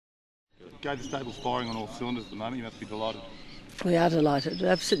Gai, the stable's firing on all cylinders at the moment. You must be delighted. We are delighted,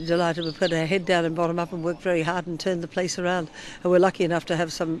 absolutely delighted. We've put our head down and bottom up and worked very hard and turned the place around. And we're lucky enough to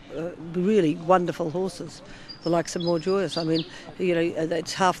have some really wonderful horses, the likes of More Joyous. I mean, you know,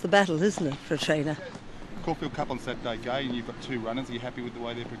 it's half the battle, isn't it, for a trainer? Caulfield Cup on Saturday, Gai, and you've got 2 runners. Are you happy with the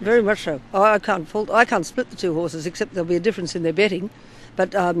way they're progressing? Very much so. I can't split the 2 horses, except there'll be a difference in their betting.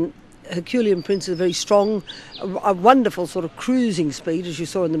 But Herculean Prince is a very strong, a wonderful sort of cruising speed, as you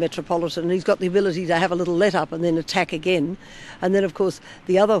saw in the Metropolitan, and he's got the ability to have a little let up and then attack again. And then, of course,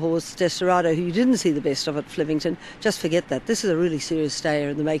 the other horse, Desperado, who you didn't see the best of at Flemington, just forget that. This is a really serious stayer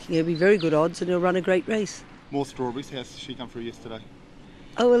in the making. He'll be very good odds and he'll run a great race. More Strawberries. How's she come through yesterday?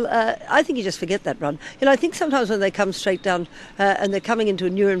 Oh, well, I think you just forget that run. You know, I think sometimes when they come straight down and they're coming into a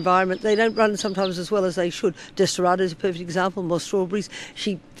new environment, they don't run sometimes as well as they should. Desperado is a perfect example. More Strawberries.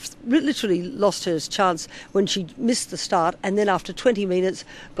 She literally lost her chance when she missed the start, and then after 20 minutes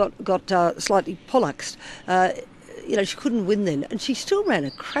got slightly pollux. You know, she couldn't win then, and she still ran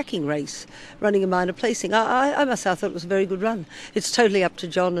a cracking race, running a minor placing. I must say, I thought it was a very good run. It's totally up to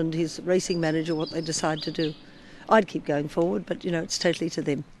John and his racing manager what they decide to do. I'd keep going forward, but, you know, it's totally to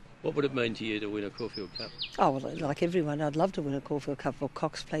them. What would it mean to you to win a Caulfield Cup? Oh, well, like everyone, I'd love to win a Caulfield Cup or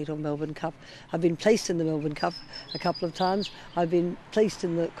Cox Plate or Melbourne Cup. I've been placed in the Melbourne Cup a couple of times. I've been placed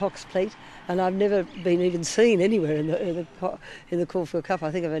in the Cox Plate, and I've never been even seen anywhere in the Caulfield Cup.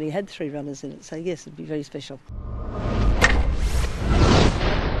 I think I've only had 3 runners in it, so yes, it'd be very special.